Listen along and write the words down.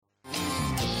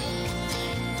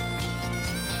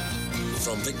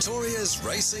from Victoria's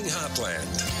racing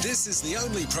heartland. This is the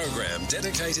only program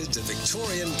dedicated to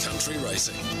Victorian country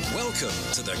racing. Welcome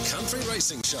to the Country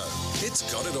Racing Show.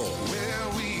 It's got it all.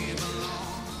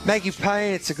 Maggie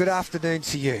Payne, it's a good afternoon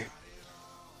to you.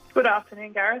 Good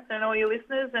afternoon, Gareth, and all your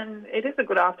listeners, and it is a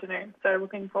good afternoon. So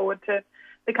looking forward to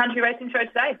the Country Racing Show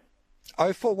today.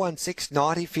 0416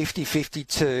 90 50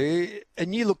 52, a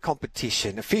new look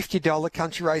competition, a $50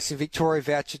 Country Racing Victoria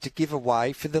voucher to give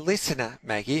away for the listener,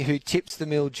 Maggie, who tips the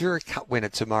Mildura Cup winner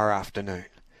tomorrow afternoon.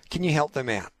 Can you help them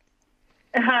out?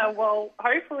 Well,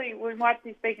 hopefully we might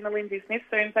be speaking to Lindsay Smith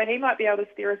soon, so he might be able to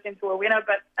steer us into a winner.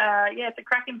 But, it's a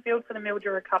cracking field for the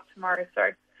Mildura Cup tomorrow, so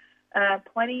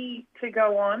plenty to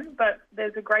go on. But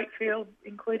there's a great field,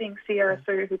 including Sierra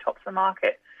Sue, who tops the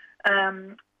market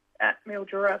at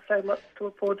Mildura, so lots to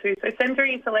look forward to. So send through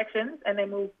your selections, and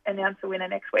then we'll announce the winner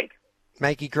next week.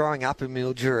 Maggie, growing up in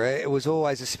Mildura, it was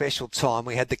always a special time.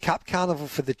 We had the Cup Carnival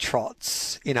for the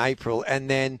trots in April,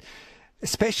 and then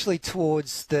especially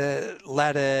towards the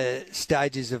latter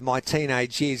stages of my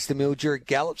teenage years, the Mildura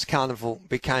Gallops Carnival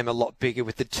became a lot bigger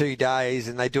with the 2 days,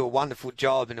 and they do a wonderful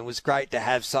job, and it was great to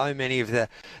have so many of the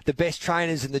best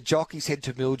trainers and the jockeys head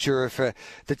to Mildura for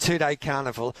the 2-day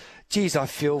carnival. Geez, I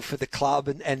feel for the club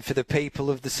and for the people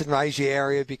of the St Razia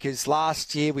area, because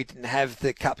last year we didn't have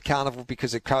the Cup Carnival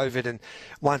because of COVID, and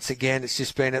once again it's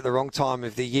just been at the wrong time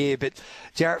of the year. But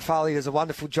Jarrett Farley does a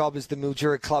wonderful job as the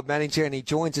Mildura club manager, and he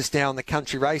joins us now on the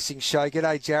Country Racing Show.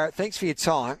 G'day, Jarrett. Thanks for your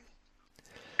time.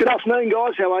 Good afternoon,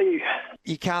 guys. How are you?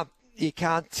 You can't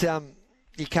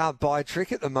buy a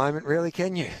trick at the moment, really,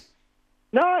 can you?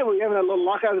 No, we're having a lot of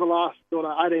luck over the last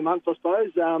 18 months, I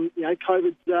suppose.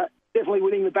 COVID's definitely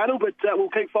winning the battle, but we'll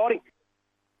keep fighting.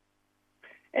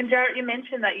 And Jarrett, you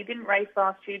mentioned that you didn't race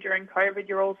last year during COVID.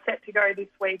 You're all set to go this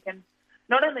week, and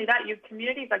not only that, your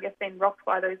community's, I guess, been rocked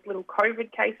by those little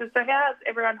COVID cases. So how's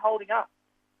everyone holding up?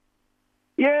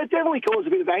 Yeah, it definitely caused a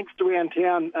bit of angst around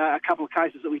town, a couple of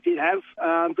cases that we did have.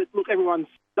 But look, everyone's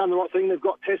done the right thing. They've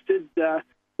got tested.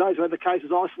 Those who had the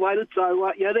cases isolated.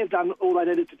 So, they've done all they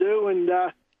needed to do, and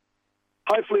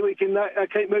hopefully we can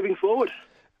keep moving forward.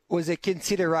 Was there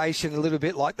consideration a little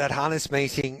bit like that harness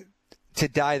meeting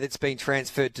today that's been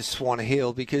transferred to Swan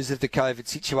Hill because of the COVID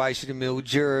situation in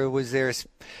Mildura? Was there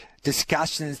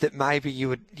discussions that maybe you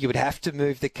would have to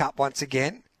move the Cup once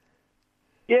again?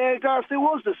 Yeah, Gareth, there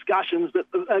was discussions, but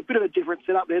a bit of a different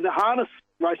setup there. The harness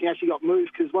racing actually got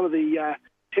moved because one of the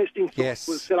testing spots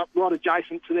was set up right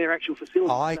adjacent to their actual facility.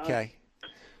 Oh, okay.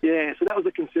 So that was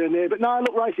a concern there. But no,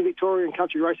 look, Racing Victoria and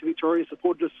Country Racing Victoria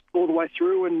supported us all the way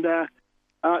through, and they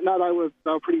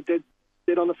were pretty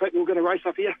dead on the fact we were going to race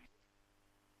up here.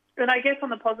 And I guess on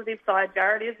the positive side,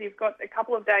 Jared, is you've got a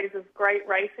couple of days of great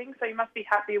racing, so you must be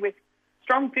happy with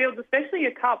strong fields, especially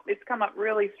your Cup. It's come up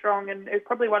really strong, and it's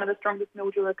probably one of the strongest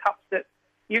Mildura Cups that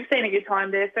you've seen at your time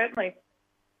there, certainly.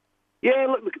 Yeah,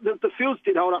 look, the fields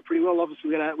did hold up pretty well. Obviously,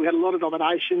 we had a lot of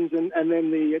nominations, and then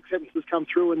the acceptances come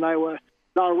through, and they were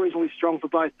reasonably strong for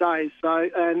both days. So,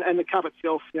 and the Cup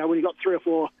itself, when you got 3 or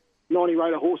 4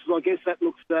 90-rated horses, I guess that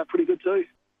looks pretty good too.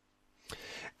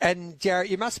 And Jarrett,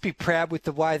 you must be proud with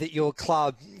the way that your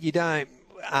club, you don't,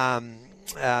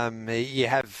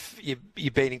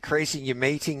 you've been increasing your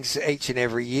meetings each and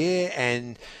every year,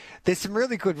 and there's some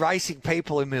really good racing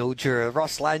people in Mildura.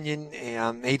 Ross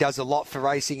Lanyon, he does a lot for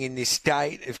racing in this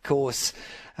state, of course.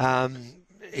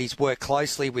 He's worked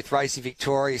closely with Racing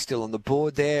Victoria, still on the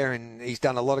board there, and he's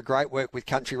done a lot of great work with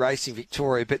Country Racing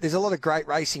Victoria. But there's a lot of great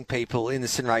racing people in the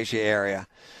St Razia area.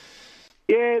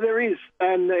 Yeah, there is.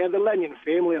 And the Lanyon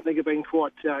family, I think, have been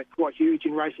quite huge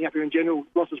in racing up here in general.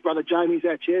 Ross's brother Jamie's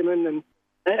our chairman, and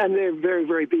they're very,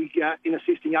 very big in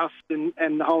assisting us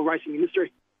and the whole racing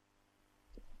industry.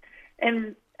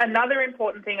 And another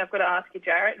important thing I've got to ask you,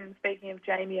 Jarrett, and speaking of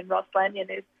Jamie and Ross Lanyon,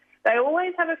 is they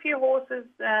always have a few horses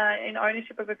in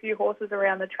ownership of a few horses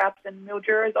around the traps, and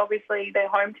Mildura is obviously their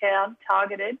hometown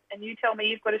targeted. And you tell me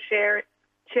you've got to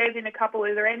shares in a couple.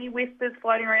 Is there any whispers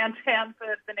floating around town for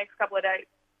the next couple of days?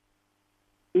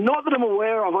 Not that I'm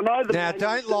aware of. I know that. Now,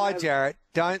 don't lie, Jarrett.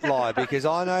 Don't lie, because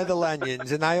I know the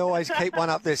Lanyons, and they always keep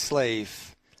one up their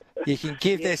sleeve. You can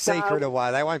give their secret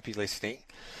away. They won't be listening.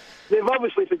 They've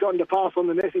obviously forgotten to pass on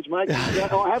the message, mate.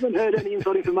 I haven't heard any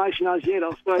inside information as yet. I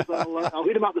suppose I'll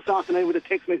hit them up this afternoon with a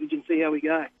text message and see how we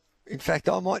go. In fact,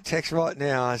 I might text right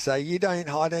now and say, you don't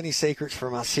hide any secrets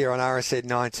from us here on RSN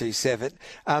 927.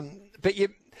 But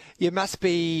you must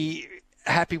be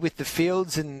happy with the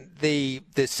fields and the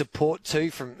support too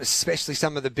from especially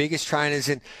some of the biggest trainers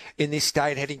in this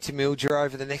state heading to Mildura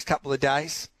over the next couple of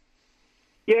days.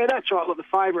 Yeah, that's right. Look, the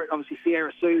favourite, obviously,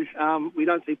 Sierra Sue. We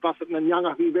don't see Buffett and Young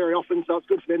up here very often, so it's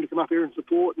good for them to come up here and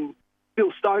support. And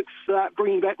Bill Stokes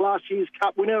bringing back last year's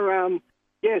Cup winner.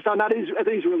 So it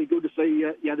is really good to see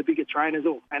the bigger trainers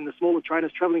and the smaller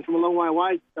trainers travelling from a long way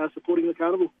away supporting the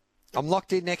carnival. I'm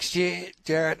locked in next year,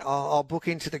 Jarrett. I'll book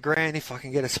into the Grand if I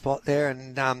can get a spot there,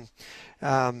 and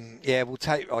we'll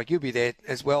take. Oh, you'll be there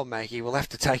as well, Maggie. We'll have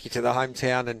to take you to the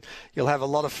hometown, and you'll have a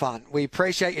lot of fun. We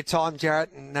appreciate your time,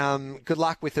 Jarrett, and good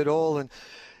luck with it all. And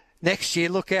next year,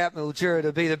 look out, Mildura,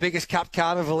 to be the biggest Cup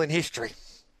Carnival in history.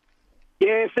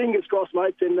 Yeah, fingers crossed,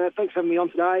 mate. And thanks for having me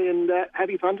on today, and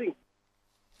happy punting.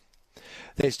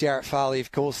 There's Jarrett Farley,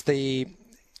 of course, the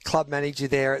club manager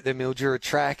there at the Mildura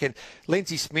track. And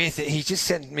Lindsay Smith, he just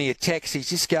sent me a text. He's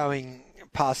just going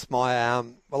past my...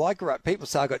 I grew up... People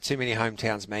say I got too many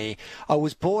hometowns, me. I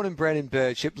was born and bred in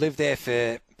Birdship, lived there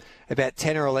for about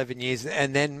 10 or 11 years.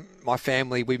 And then my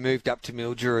family, we moved up to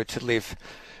Mildura to live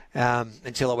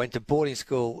until I went to boarding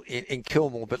school in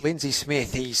Kilmore. But Lindsay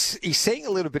Smith, he's seeing a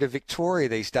little bit of Victoria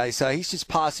these days, so he's just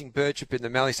passing Birdship in the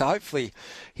Mallee. So hopefully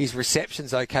his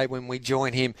reception's okay when we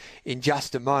join him in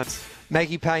just a moment.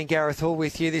 Maggie Payne, Gareth Hall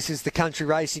with you. This is the Country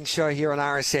Racing Show here on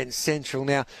RSN Central.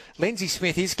 Now, Lindsay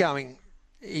Smith is going...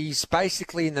 He's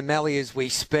basically in the Mallee as we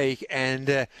speak, and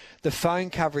the phone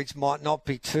coverage might not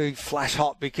be too flash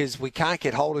hot because we can't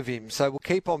get hold of him. So we'll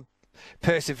keep on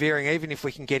persevering, even if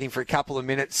we can get him for a couple of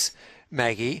minutes,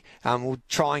 Maggie. We'll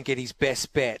try and get his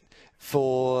best bet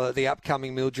for the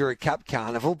upcoming Mildura Cup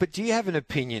Carnival. But do you have an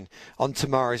opinion on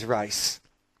tomorrow's race?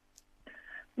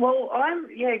 Well, I'm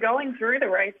going through the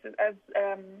race, as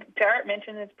Jarrett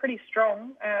mentioned, it's pretty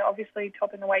strong. Obviously,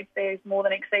 topping the weights there is more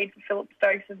than exceed for Philip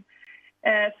Stokes and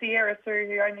Sierra Sue,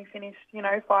 who only finished,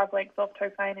 5 lengths off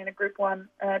Tofane in a Group 1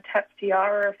 Taps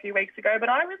Tiara a few weeks ago. But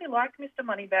I really like Mr.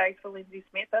 Moneybags for Lindsay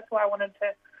Smith. That's why I wanted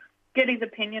to get his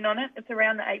opinion on it. It's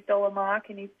around the $8 mark,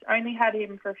 and he's only had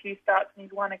him for a few starts, and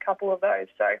he's won a couple of those.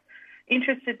 So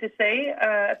interested to see.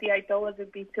 At the $8,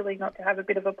 it'd be silly not to have a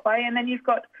bit of a play. And then you've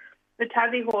got the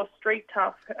Tassie horse Street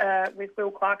Tough with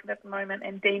Will Clarkin at the moment,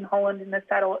 and Dean Holland in the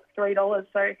saddle at $3.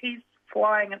 So he's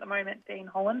flying at the moment, Dean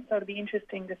Holland. So it'll be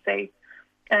interesting to see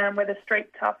whether Street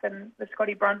Tough and the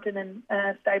Scotty Brunton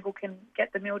and stable can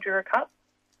get the Mildura Cup.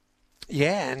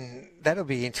 Yeah, and that'll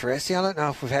be interesting. I don't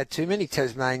know if we've had too many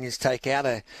Tasmanians take out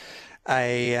a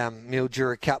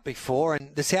Mildura Cup before.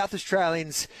 And the South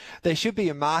Australians, there should be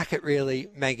a market really,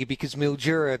 Maggie, because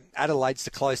Mildura, Adelaide's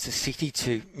the closest city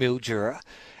to Mildura.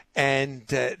 And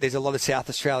there's a lot of South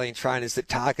Australian trainers that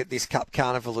target this Cup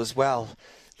Carnival as well.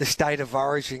 The State of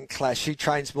Origin clash, who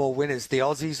trains more winners, the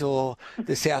Aussies or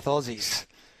the South Aussies?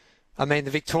 I mean,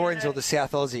 the Victorians or the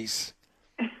South Aussies?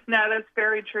 No, that's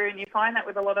very true, and you find that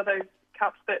with a lot of those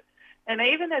cups. And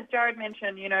even as Jared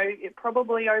mentioned, it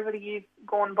probably over the years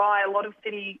gone by, a lot of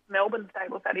city Melbourne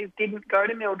stables, that is, didn't go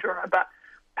to Mildura. But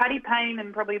Paddy Payne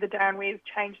and probably the Darren Weirs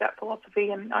changed that philosophy,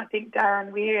 and I think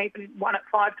Darren Weir even won it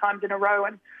 5 times in a row.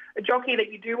 And a jockey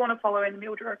that you do want to follow in the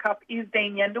Mildura Cup is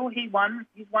Dean Yendall. He's won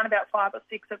about 5 or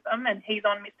 6 of them, and he's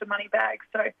on Mr. Moneybags.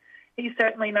 So he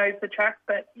certainly knows the track,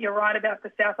 but you're right about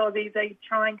the South Aussies. They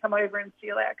try and come over and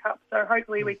steal our cup. So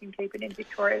hopefully we can keep it in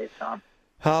Victoria this time.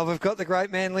 Oh, we've got the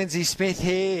great man Lindsay Smith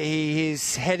here. He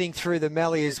is heading through the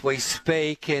Mallee as we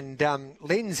speak. And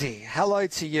Lindsay, hello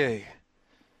to you.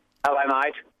 Hello,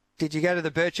 mate. Did you go to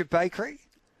the Birdship Bakery?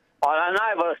 I don't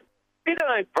know, but you don't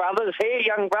know brothers here,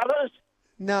 young brothers.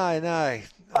 No.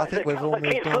 I think we've all moved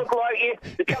on. The kids look like you.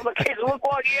 A couple of kids look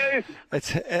like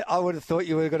you. I would have thought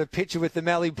you would have got a picture with the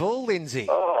Mallee Bull, Lindsay.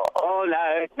 Oh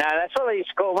no. That's what they used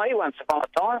to call me once upon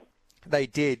a time. They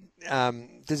did.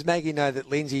 Does Maggie know that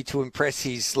Lindsay, to impress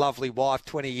his lovely wife,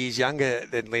 20 years younger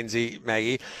than Lindsay,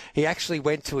 Maggie, he actually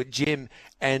went to a gym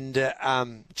and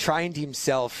trained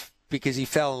himself because he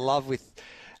fell in love with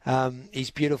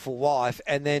his beautiful wife.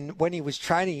 And then when he was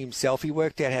training himself, he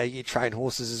worked out how you train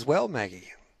horses as well,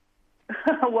 Maggie.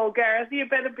 Well, Gareth, you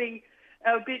better be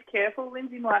a bit careful.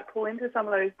 Lindsay might pull into some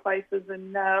of those places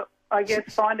and I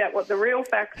guess find out what the real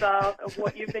facts are of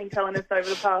what you've been telling us over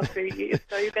the past few years.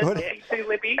 So you better be too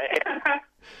lippy.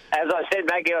 As I said,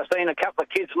 Maggie, I've seen a couple of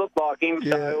kids look like him,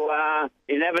 so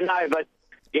you never know. But,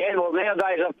 yeah, well,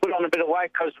 nowadays I've put on a bit of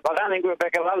weight because I don't think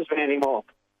Rebecca loves me anymore.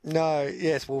 No,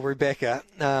 yes, well, Rebecca,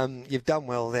 you've done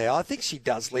well there. I think she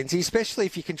does, Lindsay, especially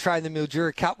if you can train the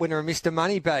Mildura Cup winner, Mr.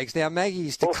 Moneybags. Now,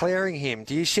 Maggie's declaring him.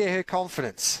 Do you share her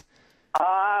confidence?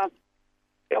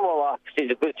 Yeah, well,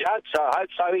 she's a good judge, so I hope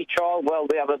so. He trialled well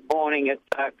the other morning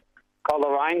at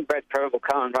Coleraine. Brett Preble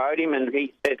come and rode him, and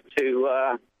he said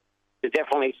to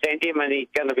definitely send him, and he's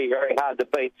going to be very hard to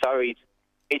beat. So he's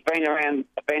been around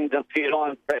the bend a few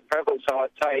times, Brett Preble, so I'd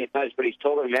say he knows what he's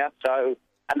talking about. So,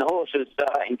 and the horse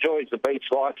enjoys the beach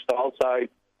lifestyle, so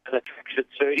and the track should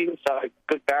suit him. So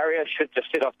good barrier, should just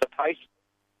sit off the pace.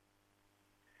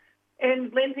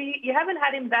 And Lindsay, you haven't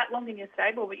had him that long in your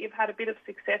stable, but you've had a bit of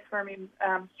success from him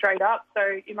straight up. So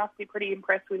you must be pretty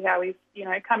impressed with how he's,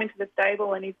 come into the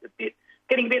stable, and he's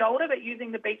getting a bit older, but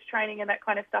using the beach training and that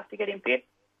kind of stuff to get him fit.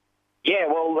 Yeah,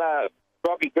 well,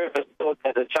 Robbie Griffiths thought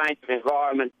that the change of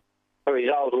environment for his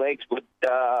old legs would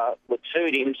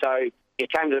suit him. So he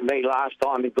came to me last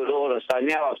time in good order. So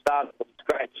now I've started from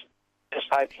scratch. Just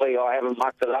hopefully I haven't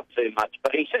mucked it up too much.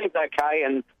 But he seems okay,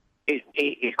 and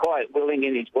he's quite willing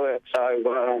in his work. So,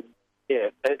 and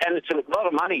it's a lot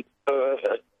of money for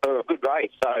a good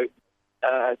race. So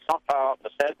it's not far off the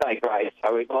Saturday race.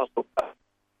 So we might look up.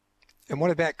 And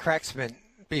what about Cracksman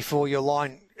before your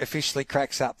line officially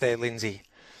cracks up there, Lindsay?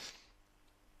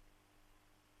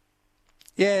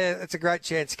 Yeah, it's a great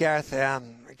chance, Gareth.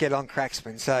 Get on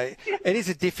Cracksman. So it is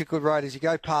a difficult road as you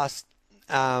go past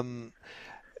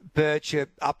Bircher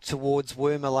up towards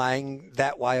Wormalang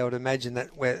that way. I would imagine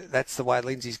that's the way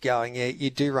Lindsay's going. Yeah, you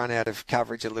do run out of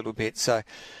coverage a little bit. So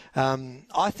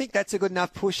I think that's a good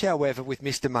enough push, however, with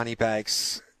Mr.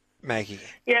 Moneybags, Maggie.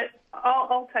 Yeah,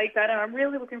 I'll take that. And I'm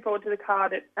really looking forward to the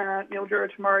card at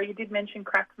Mildura tomorrow. You did mention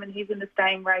Cracksman. He's in the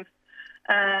staying race.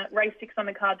 Race 6 on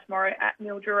the card tomorrow at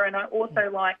Mildura, and I also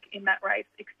like in that race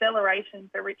Acceleration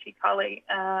for Richie Cully.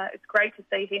 It's great to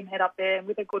see him head up there and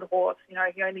with a good horse. He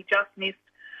only just missed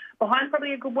behind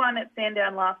probably a good one at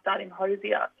Sandown last start in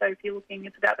Hosier. So if you're looking,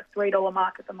 it's about the $3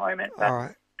 mark at the moment. But all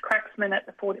right. Cracksman at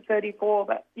the 34.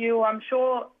 But I'm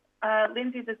sure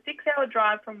Lindsay's a 6-hour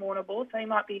drive from Warrnambool, so he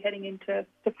might be heading into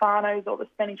Stefano's or the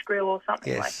Spanish Grill or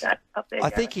something like that up there. I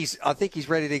think he's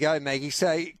ready to go, Maggie.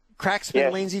 So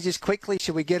Cracksman, Lindsay, just quickly,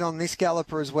 should we get on this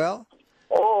galloper as well?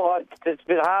 Oh, it's a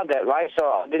bit hard, that race.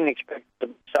 I didn't expect it to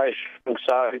be so strong.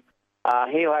 So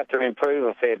he'll have to improve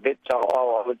a fair bit. So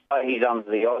I would say he's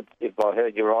under the odds, if I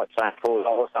heard you right, saying $4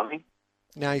 or something.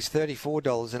 No, he's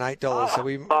 $34 and $8.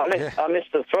 So I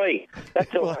missed the 3.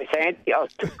 That's always handy.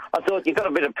 I thought you got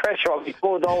a bit of pressure on me.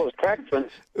 $4 Cracksman.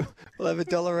 We'll have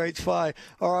 $1 each way.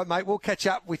 All right, mate. We'll catch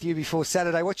up with you before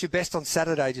Saturday. What's your best on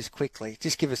Saturday? Just quickly,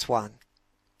 just give us one.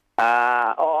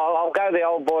 I'll go the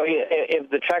old boy. If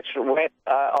the track's wet,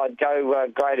 I'd go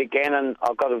Great Again, and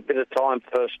I've got a bit of time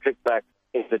for Strickback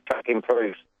if the track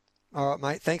improves. All right,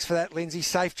 mate. Thanks for that, Lindsay.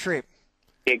 Safe trip.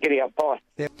 Yeah, giddy up. Bye.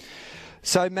 Yep.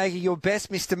 So, Maggie, your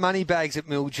best Mr. Moneybags at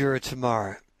Mildura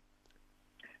tomorrow?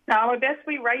 No, my best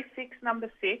will be race 6,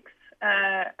 number 6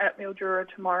 at Mildura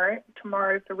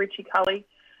tomorrow for Richie Cully,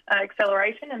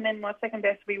 Acceleration, and then my second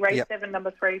best will be race 7,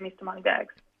 number 3, Mr.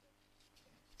 Moneybags.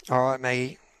 All right,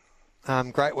 Maggie.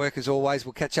 Great work as always.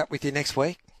 We'll catch up with you next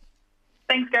week.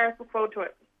 Thanks, Gareth. Look forward to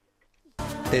it.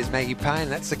 There's Maggie Payne.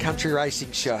 That's the Country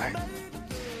Racing Show.